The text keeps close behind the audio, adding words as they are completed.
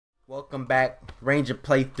Welcome back, Ranger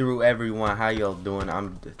playthrough, everyone. How y'all doing?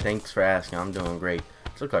 Thanks for asking. I'm doing great.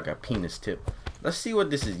 It looks like a penis tip. Let's see what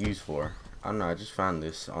this is used for. I don't know. I just found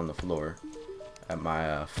this on the floor at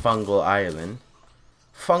my fungal island.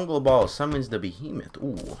 Fungal ball summons the behemoth.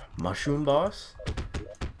 Ooh, mushroom boss.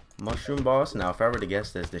 Mushroom boss. Now, if I were to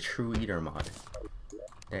guess, that's the true eater mod.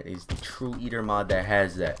 That is the true eater mod that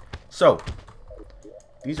has that. So,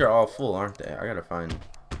 these are all full, aren't they? I gotta find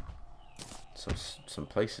some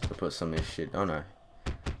places to put some of this shit, don't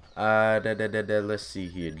I? Let's see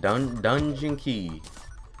here. Dungeon key.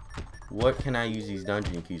 What can I use these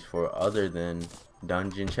dungeon keys for other than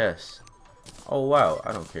dungeon chests? Oh wow,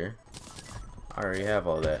 I don't care. I already have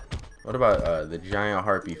all that. What about the giant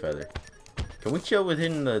harpy feather? Can we chill with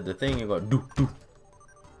hitting the thing and go doo doo?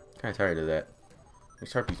 Kinda tired of that.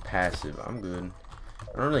 This harpy's passive. I'm good.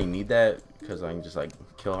 I don't really need that because I can just like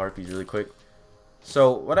kill harpies really quick.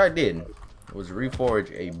 So what I did was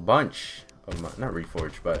reforge a bunch of my, not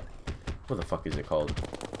reforge, but what the fuck is it called?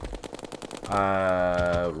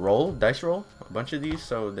 Dice roll a bunch of these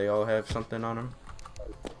so they all have something on them.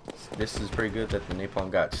 This is pretty good that the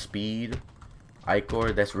napalm got speed.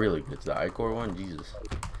 Ichor, that's really good. The Ichor one, Jesus,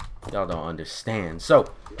 y'all don't understand.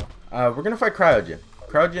 So we're gonna fight CRYOGEN.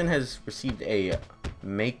 CRYOGEN has received a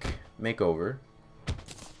makeover.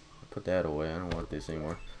 Put that away. I don't want this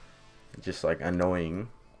anymore. It's just like annoying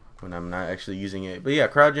when I'm not actually using it. But yeah,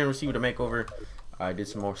 CRYOGEN received a makeover. I did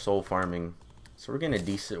some more soul farming, so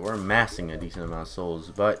we're amassing a decent amount of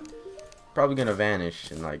souls, but probably gonna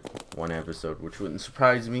vanish in like one episode, which wouldn't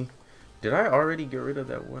surprise me. Did I already get rid of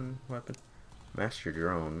that one weapon? Master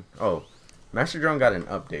Drone. Oh, Master Drone got an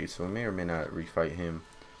update, so we may or may not refight him.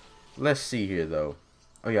 Let's see here though.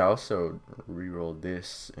 Oh yeah, I also rerolled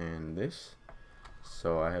this and this,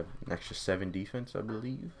 so I have an extra 7 defense, I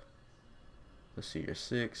believe. Let's see here,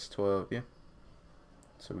 6, 12, yeah.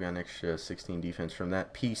 So we got an extra 16 defense from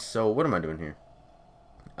that piece. So what am I doing here?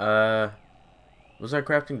 Was I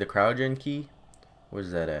crafting the CRYOGEN key?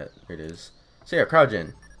 Where's that at? There it is. So yeah,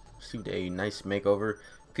 CRYOGEN received a nice makeover.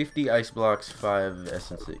 50 ice blocks, 5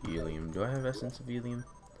 essence of helium. Do I have essence of helium?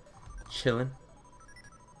 Chillin'.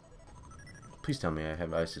 Please tell me I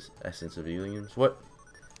have essence of heliums. What?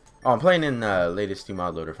 Oh, I'm playing in latest Steam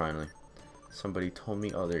mod loader finally. Somebody told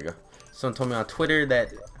me. Oh, there you go. Someone told me on Twitter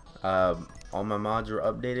that all my mods were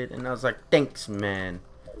updated, and I was like, thanks, man.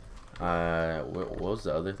 What was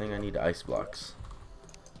the other thing? I need ice blocks.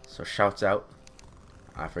 So shouts out.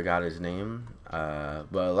 I forgot his name,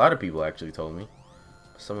 but a lot of people actually told me.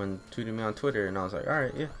 Someone tweeted me on Twitter, and I was like, all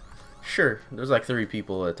right, yeah, sure. There's like 3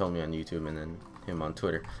 people that told me on YouTube, and then him on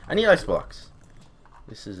Twitter. I need ice blocks.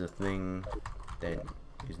 This is a thing that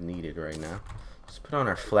is needed right now. Let's put on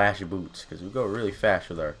our flash boots because we go really fast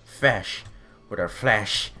with our flash.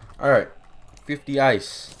 Alright, 50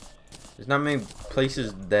 ice. There's not many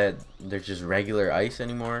places that there's just regular ice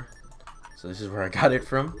anymore, so this is where I got it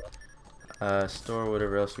from. Store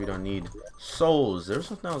whatever else we don't need. Souls. There was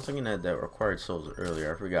something I was looking at that required souls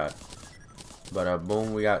earlier. I forgot. But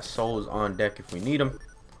boom, we got souls on deck if we need them.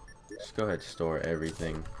 Just go ahead and store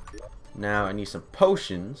everything. Now I need some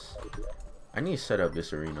potions. I need to set up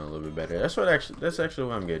this arena a little bit better. That's actually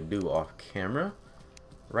what I'm gonna do off camera,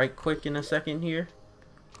 right quick in a second here.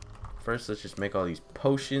 First, let's just make all these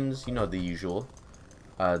potions. You know, the usual.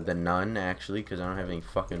 The none actually, because I don't have any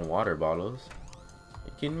fucking water bottles. Are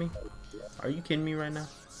you kidding me? Are you kidding me right now?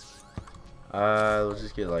 Let's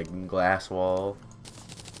just get like glass wall.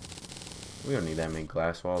 We don't need that many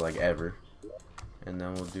glass wall like ever. And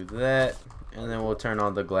then we'll do that, and then we'll turn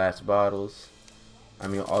all the glass bottles. I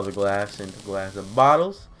mean, all the glass into glass of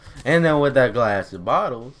bottles. And then with that glass of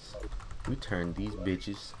bottles, we turn these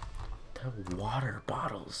bitches to water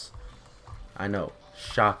bottles. I know.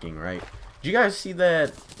 Shocking, right? Did you guys see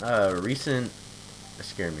that recent... That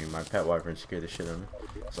scared me. My pet wyvern scared the shit out of me.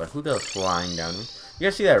 It's like, who the hell's flying down me? You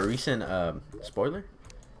guys see that recent... spoiler?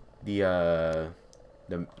 The...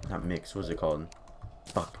 Not mix. What's it called?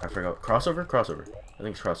 Fuck, I forgot. Crossover? Crossover. I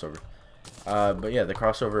think it's crossover. But yeah, the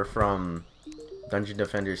crossover from Dungeon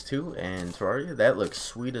Defenders 2 and Terraria, that looks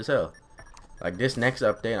sweet as hell. Like, this next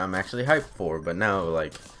update I'm actually hyped for, but now,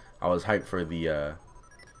 like, I was hyped for this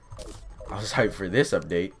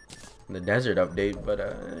update, the desert update, but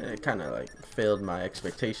it kind of like failed my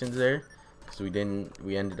expectations there because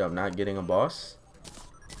we ended up not getting a boss.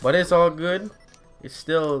 But it's all good. It's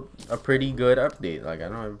still a pretty good update. Like, I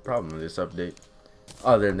don't have a problem with this update,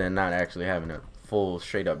 other than not actually having a full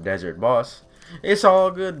straight up desert boss. It's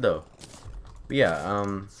all good though. But yeah,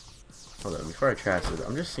 hold on, before I trash it,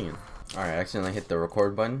 I'm just seeing. Alright, I accidentally hit the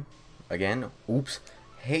record button again. Oops.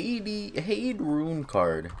 Hey rune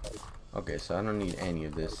card. Okay, so I don't need any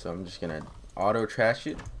of this, so I'm just gonna auto trash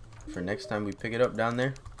it for next time we pick it up down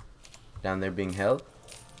there. Down there being held.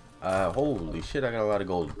 Holy shit, I got a lot of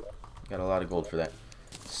gold. Got a lot of gold for that.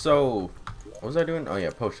 So, what was I doing? Oh yeah,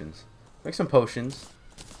 potions. Make some potions.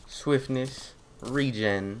 Swiftness,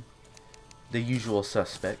 regen, the usual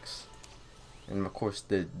suspects. And of course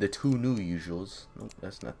the two new usuals. Nope,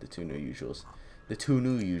 that's not the two new usuals. The two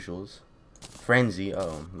new usuals. Frenzy,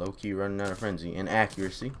 low key running out of frenzy. And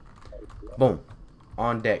accuracy. Boom.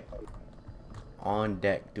 On deck. On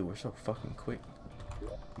deck. Dude, we're so fucking quick.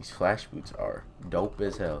 These flash boots are dope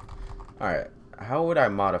as hell. Alright, how would I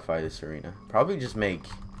modify this arena? Probably just make...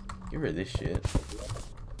 Get rid of this shit.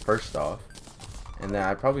 First off. And then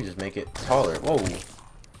I'd probably just make it taller. Whoa.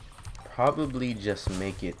 Probably just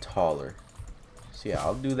make it taller. So yeah,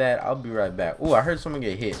 I'll do that. I'll be right back. Oh, I heard someone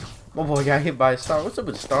get hit. My boy got hit by a star. What's up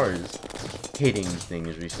with stars hitting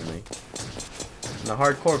things recently? In the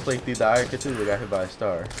hardcore playthrough, the Aya Cthulhu got hit by a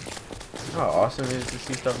star. You know how awesome it is to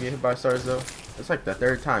see stuff get hit by stars though? It's like the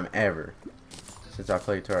third time ever since I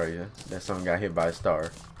played Terraria that someone got hit by a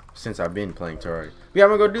star. Since I've been playing Terraria. But yeah,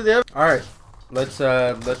 I'm gonna go do this. Alright. Let's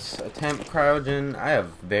attempt CRYOGEN. I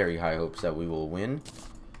have very high hopes that we will win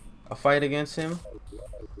a fight against him.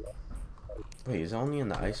 Wait, is it only in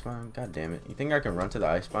the ice biome? God damn it. You think I can run to the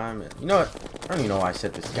ice biome? You know what? I don't even know why I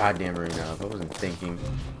set this goddamn arena up. I wasn't thinking.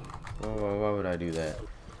 Why would I do that?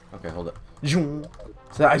 Okay, hold up. To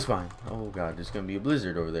the ice biome. Oh god, there's gonna be a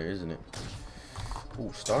blizzard over there, isn't it?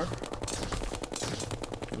 Ooh, star?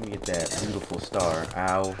 Let me get that beautiful star.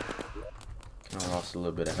 Ow. I lost a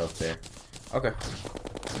little bit of health there. Okay.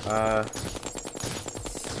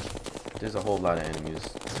 There's a whole lot of enemies.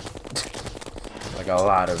 Like a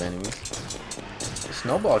lot of enemies. The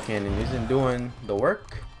snowball cannon isn't doing the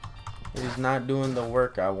work. It is not doing the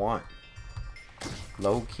work I want.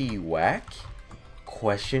 Low key whack?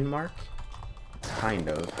 Question mark? Kind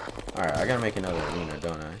of. Alright, I gotta make another arena,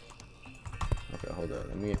 don't I? Okay, hold up.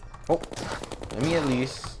 Let me at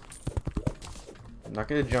least... I'm not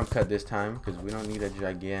gonna jump cut this time because we don't need a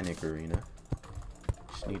gigantic arena.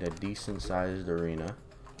 Just need a decent sized arena.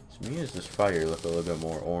 So me is this fire look a little bit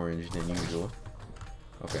more orange than usual.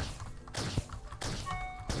 Okay.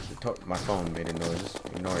 My phone made a noise.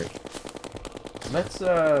 Ignore it. Let's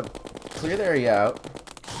clear the area out.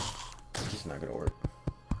 This is not gonna work.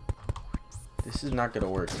 This is not gonna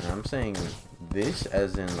work. And I'm saying this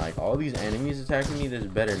as in like all these enemies attacking me. This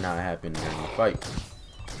better not happen in the fight.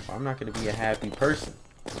 I'm not gonna be a happy person.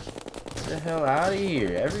 Get the hell out of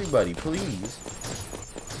here, everybody, please.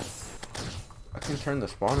 I can turn the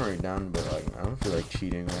spawn rate down, but like I don't feel like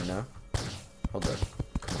cheating right now. Hold up,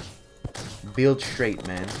 come on. Build straight,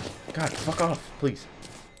 man. God, fuck off, please.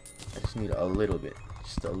 I just need a little bit,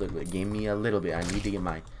 just a little bit. Give me a little bit. I need to get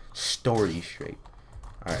my story straight.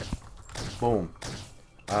 All right, boom.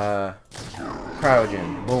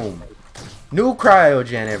 CRYOGEN, boom. New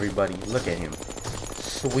CRYOGEN, everybody. Look at him.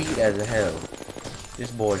 Sweet as hell.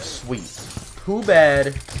 This boy's sweet. Too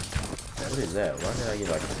bad. What is that? Why did I get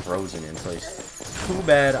like frozen in place? Too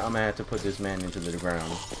bad I'm gonna have to put this man into the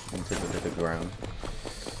ground. Into the ground.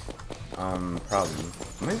 Problem.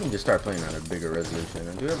 I might need to start playing on a bigger resolution.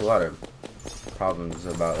 I do have a lot of problems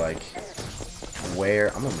about like where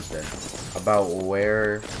I'm almost dead. About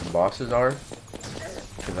where bosses are.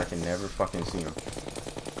 Because I can never fucking see them.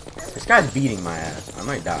 This guy's beating my ass. I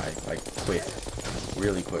might die. Like quick.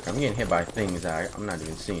 Really quick. I'm getting hit by things that I'm not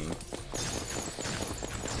even seeing.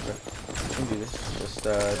 Okay. I can do this. Just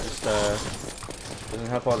doesn't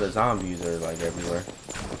help all the zombies are like everywhere.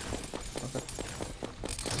 Okay.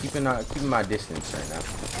 Keeping my distance right now.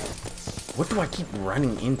 What do I keep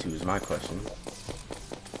running into is my question.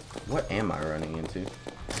 What am I running into?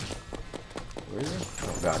 Where is it?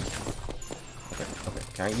 Oh god. Okay, okay.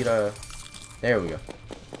 Can I eat a... There we go.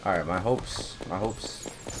 Alright, my hopes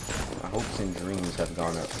and dreams have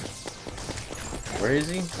gone up. Where is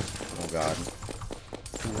he? Oh god.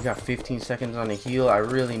 Dude, we got 15 seconds on the heal. I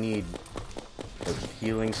really need the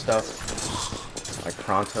healing stuff. Like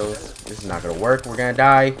pronto. This is not gonna work. We're gonna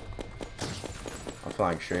die. I'm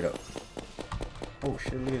flying straight up. Oh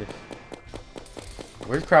shit, look at this.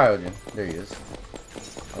 Where's CRYOGEN? There he is.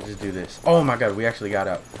 I'll just do this. Oh my god, we actually got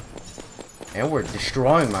out. And we're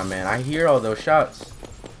destroying my man. I hear all those shots.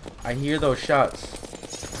 I hear those shots.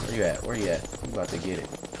 Where you at? Where you at? You about to get it.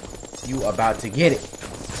 You about to get it.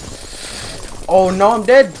 Oh no, I'm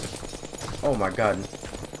dead. Oh my god.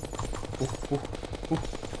 Ooh, ooh, ooh.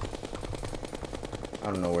 I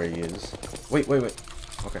don't know where he is. Wait.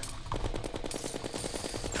 Okay.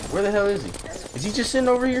 Where the hell is he? Is he just sitting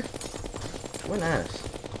over here? What an ass.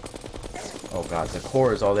 Oh god, the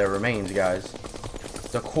core is all that remains, guys.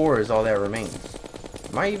 The core is all that remains.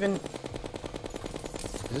 Am I even...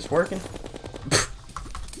 Is this working?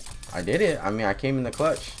 I did it. I mean, I came in the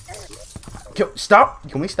clutch. Stop!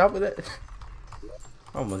 Can we stop with that?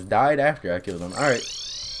 I almost died after I killed him. Alright.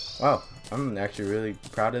 Wow. I'm actually really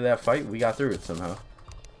proud of that fight. We got through it somehow.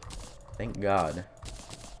 Thank God.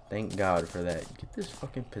 Thank God for that. Get this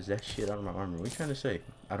fucking possessed shit out of my armor. What are you trying to say?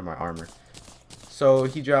 Out of my armor. So,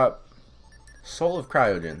 he dropped Soul of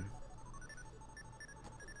Cryogen.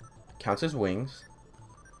 Counts as wings.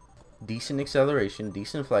 Decent acceleration.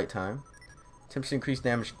 Decent flight time. 10% increased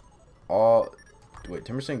damage.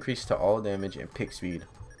 10% increase to all damage and pick speed.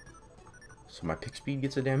 So my pick speed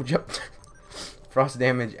gets a damage up. Frost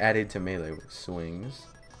damage added to melee swings.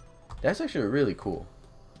 That's actually really cool.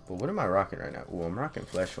 But what am I rocking right now? Ooh, I'm rocking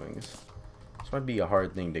flesh wings. This might be a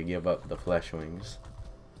hard thing to give up, the flesh wings.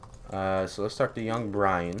 So let's start the young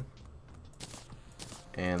Brian.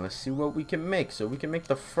 And let's see what we can make. So we can make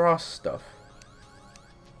the frost stuff.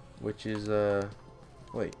 Which is,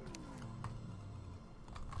 wait.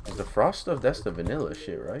 Is the frost stuff, that's the vanilla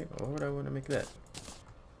shit, right? Why would I want to make that?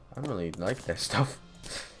 I don't really like that stuff.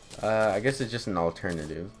 I guess it's just an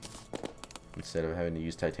alternative. Instead of having to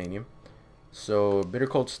use titanium. So, Bitter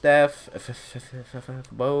Cold Staff,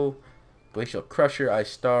 Bow, Glacial Crusher, Ice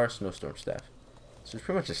Star, Snowstorm Staff. So it's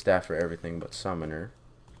pretty much a staff for everything but Summoner.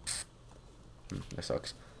 That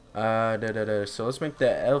sucks. So let's make the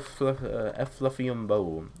Effluffium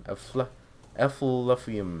Bow.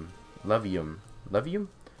 Effluffium. Levium?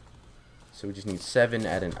 So we just need 7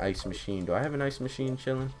 at an ice machine. Do I have an ice machine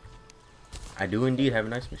chilling? I do indeed have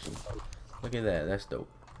an ice machine. Look at that. That's dope.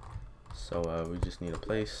 So we just need a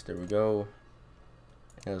place. There we go.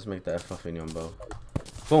 And let's make that Effluffium Bow.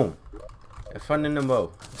 Boom. Effluffium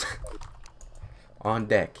Bow. On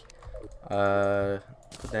deck.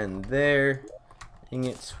 Put that in there.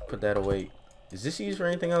 Ingots. Put that away. Is this used for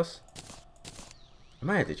anything else? I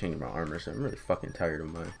might have to change my armor, so I'm really fucking tired of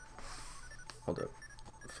mine. Hold up.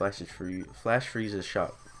 Flash freezes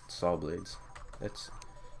shot saw blades. That's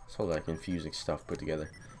all that confusing stuff put together.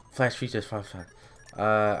 Flash freezes 5/5.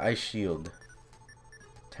 Ice shield.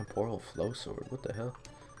 Temporal flow sword. What the hell?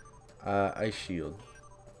 Ice shield.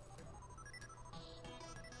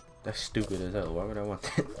 That's stupid as hell. Why would I want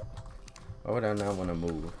that? Why would I not want to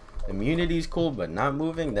move? Immunity's cool, but not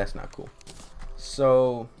moving, that's not cool.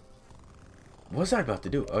 So, what was I about to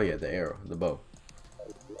do? Oh yeah, the arrow, the bow.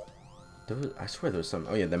 I swear there was some.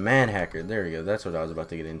 Oh yeah, the man hacker. There we go. That's what I was about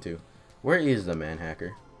to get into. Where is the man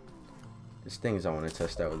hacker? There's things I want to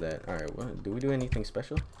test out with that. All right, what do we do? Anything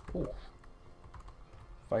special? Ooh.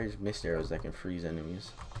 Fires mist arrows that can freeze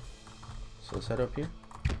enemies. So let's head up here.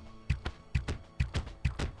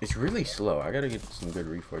 It's really slow. I gotta get some good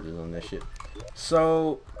reforges on that shit.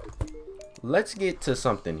 So let's get to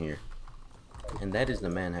something here, and that is the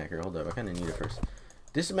man hacker. Hold up, I kind of need it first.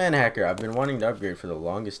 This man hacker, I've been wanting to upgrade for the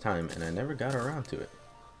longest time, and I never got around to it.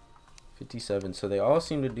 57. So they all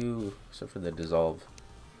seem to do, except for the dissolve.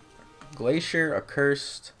 Glacier,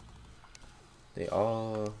 accursed. They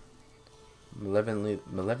all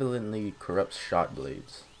malevolently corrupts shot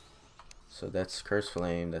blades. So that's curse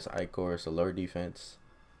flame. That's ichor. So lower defense.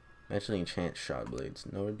 Eventually enchant shot blades.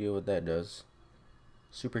 No idea what that does.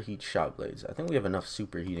 Superheat shot blades. I think we have enough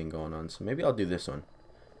superheating going on, so maybe I'll do this one.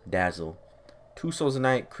 Dazzle. 2 souls a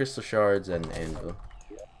night, crystal shards, and an anvil.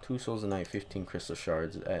 2 souls a night, 15 crystal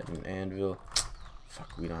shards at an anvil.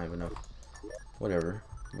 Fuck, we don't have enough. Whatever.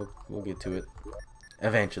 We'll get to it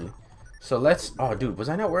eventually. So let's. Oh, dude, was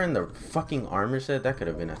I not wearing the fucking armor set? That could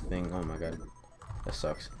have been a thing. Oh my god, that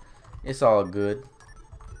sucks. It's all good.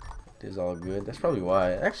 It is all good. That's probably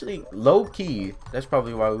why. Actually, low key, that's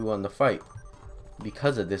probably why we won the fight,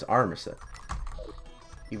 because of this armor set.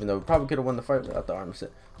 Even though we probably could have won the fight without the armor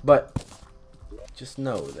set, but just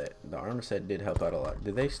know that the armor set did help out a lot.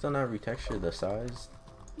 Did they still not retexture the size?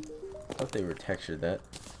 I thought they retextured that.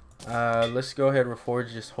 Let's go ahead and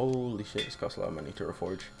reforge this. Holy shit, this costs a lot of money to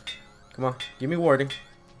reforge. Come on, give me warding.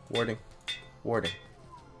 Warding. Warding.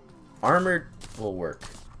 Armored will work.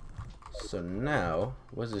 So now,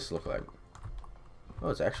 what does this look like? Oh,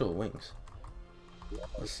 it's actual wings.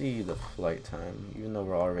 Let's see the flight time, even though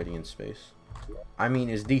we're already in space. I mean,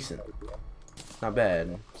 it's decent. It's not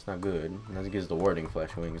bad. It's not good. And that gives the warding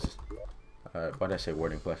flesh wings. Why did I say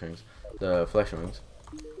warding flesh wings? The flesh wings.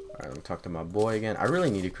 Alright, let me talk to my boy again. I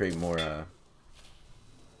really need to create more,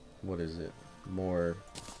 what is it? More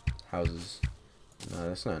houses. No,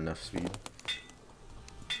 that's not enough speed.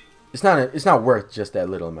 It's not worth just that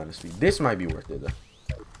little amount of speed. This might be worth it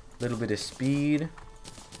though. Little bit of speed.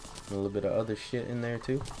 A little bit of other shit in there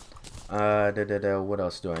too. What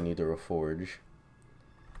else do I need to reforge?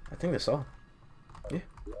 I think that's all.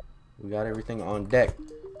 Yeah, we got everything on deck.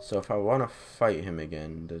 So if I want to fight him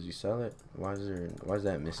again, does he sell it? Why is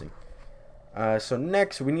that missing? So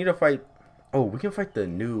next we need to fight. Oh, we can fight the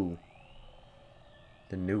new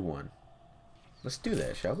one. Let's do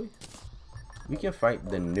that, shall we? We can fight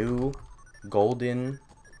the new golden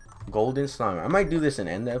slime. I might do this and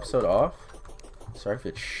end the episode off. Sorry if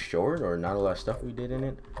it's short or not a lot of stuff we did in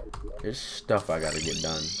it. There's stuff I gotta get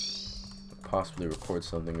done. Possibly record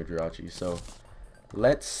something with Jirachi. So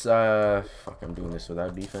let's fuck, I'm doing this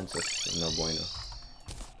without defense. That's no bueno.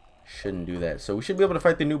 Shouldn't do that. So we should be able to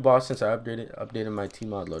fight the new boss since I updated my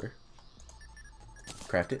T-Mod loader.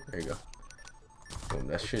 Craft it. There you go. Boom,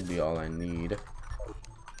 that should be all I need.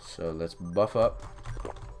 So let's buff up.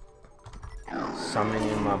 Summon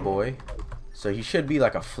in my boy. So he should be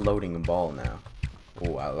like a floating ball now.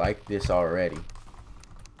 Oh, I like this already.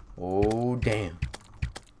 Oh, damn.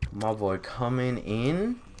 My boy coming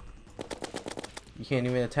in. You can't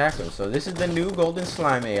even attack him. So this is the new golden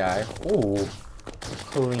slime AI. Oh,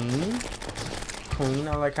 clean. Clean.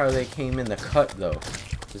 I like how they came in the cut though.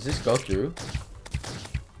 Does this go through?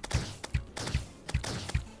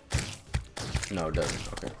 No, it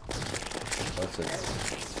doesn't. Okay.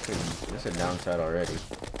 That's a downside already.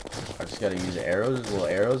 I just gotta use arrows. Will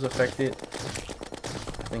arrows affect it?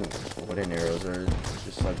 I think wooden arrows are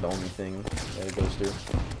just like the only thing that it goes through.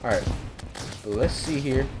 Alright. But let's see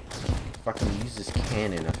here if I can use this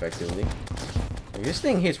cannon effectively. Like, this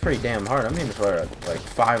thing hits pretty damn hard. I'm hitting for like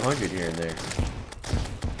 500 here and there.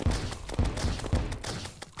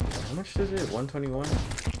 How much does it? 121?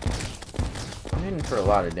 I'm hitting for a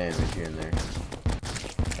lot of damage here and there.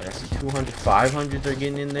 Like, I see 200, 500s are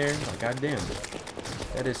getting in there. Like, goddamn.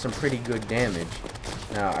 That is some pretty good damage.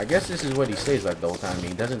 Now, I guess this is what he stays like the whole time.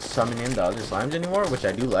 He doesn't summon in the other slimes anymore, which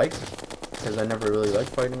I do like. Because I never really liked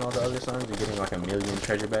fighting all the other slimes and getting like a million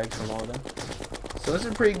treasure bags from all of them. So this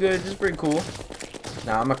is pretty good. This is pretty cool.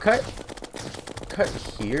 Now, I'm going to cut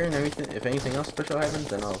here and everything. If anything else special happens,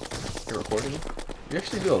 then I'll get recording it. You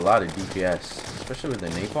actually do a lot of DPS, especially with the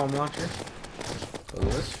napalm launcher. So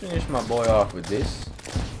let's finish my boy off with this.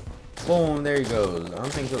 Boom, there he goes. I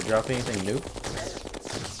don't think he'll drop anything new.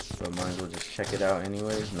 But might as well just check it out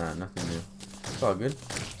anyways. Nah, nothing new. It's all good.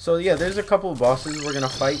 So yeah, there's a couple of bosses we're gonna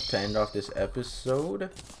fight to end off this episode.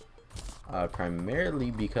 Primarily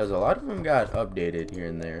because a lot of them got updated here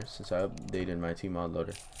and there since I updated my T-Mod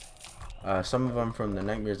loader. Some of them from the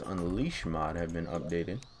Nightmares Unleashed mod have been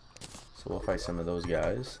updated. So we'll fight some of those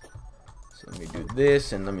guys. So let me do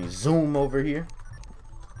this and let me zoom over here.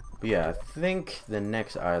 But yeah, I think the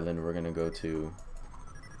next island we're gonna go to,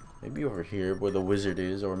 maybe over here where the wizard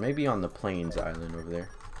is, or maybe on the Plains Island over there.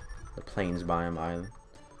 The Plains Biome Island.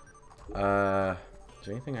 Is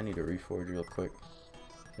there anything I need to reforge real quick?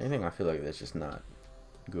 Anything I feel like that's just not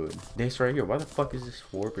good. This right here, why the fuck is this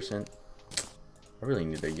 4%? I really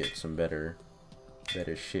need to get some better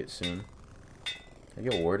shit soon. Can I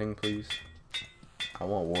get warding, please? I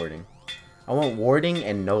want warding. I want warding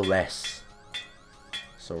and no less.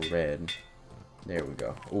 So red. There we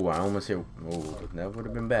go. Ooh, I almost hit. Ooh, that would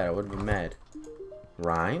have been bad. I would have been mad.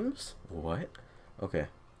 Rhymes? What? Okay.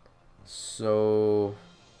 So.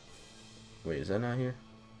 Wait, is that not here?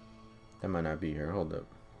 That might not be here. Hold up.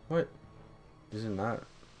 What? Is it not?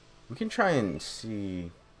 We can try and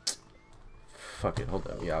see. Fuck it. Hold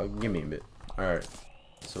up. Yeah, give me a bit. Alright.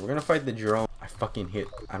 So we're gonna fight the drone. I fucking hit.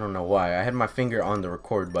 I don't know why. I had my finger on the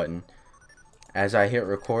record button as I hit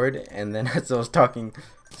record, and then as I was talking,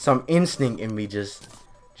 some instinct in me just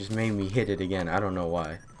made me hit it again. I don't know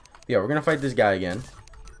why. But yeah, we're gonna fight this guy again,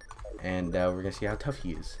 and we're gonna see how tough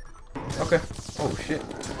he is. Okay. Oh shit.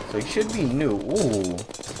 So he should be new. Ooh.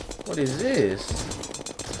 What is this?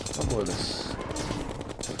 Oh boy, this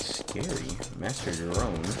looks scary. Master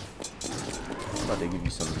drone. I'm about to give you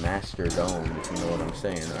some master dome, if you know what I'm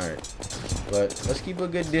saying. Alright. But let's keep a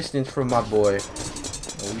good distance from my boy.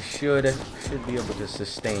 And we should be able to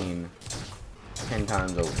sustain 10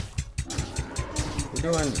 times over.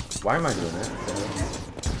 We're doing. Why am I doing that?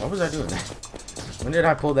 Why was I doing that? When did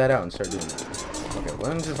I pull that out and start doing that? Okay, what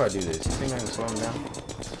happens if I do this? You think I can slow him down?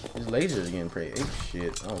 His lasers are getting pretty ape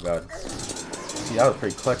shit. Oh god. See, that was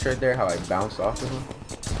pretty clutch right there, how I bounced off of him.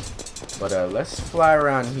 But let's fly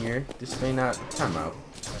around here. This may not. Time out.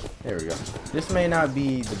 There we go. This may not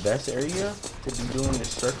be the best area to be doing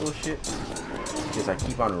this circle shit, because I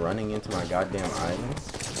keep on running into my goddamn island.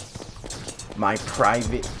 My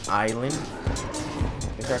private island.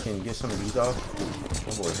 I think I can get some of these off.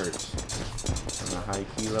 Ooh, oh boy, hurts. On a high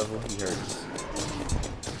key level, he hurts.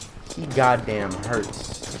 He goddamn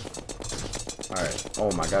hurts. Alright.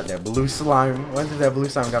 Oh my god, that blue slime. When did that blue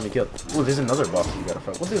slime got me killed? Oh, there's another boss we gotta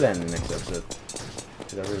fight. We'll do that in the next episode.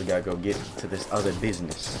 Cause I really gotta go get to this other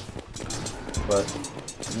business. But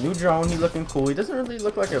new drone, he looking cool. He doesn't really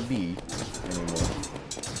look like a bee anymore,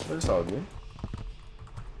 but it's all good.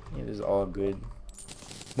 It is all good.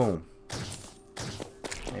 Boom.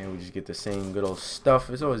 And we just get the same good old stuff.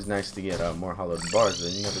 It's always nice to get more hollowed bars.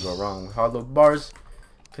 Then you never go wrong with hollowed bars,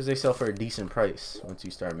 because they sell for a decent price once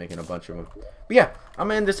you start making a bunch of them. But yeah, I'm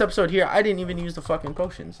gonna end this episode here. I didn't even use the fucking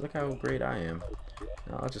potions. Look how great I am.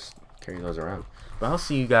 I'll just carry those around. But I'll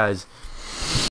see you guys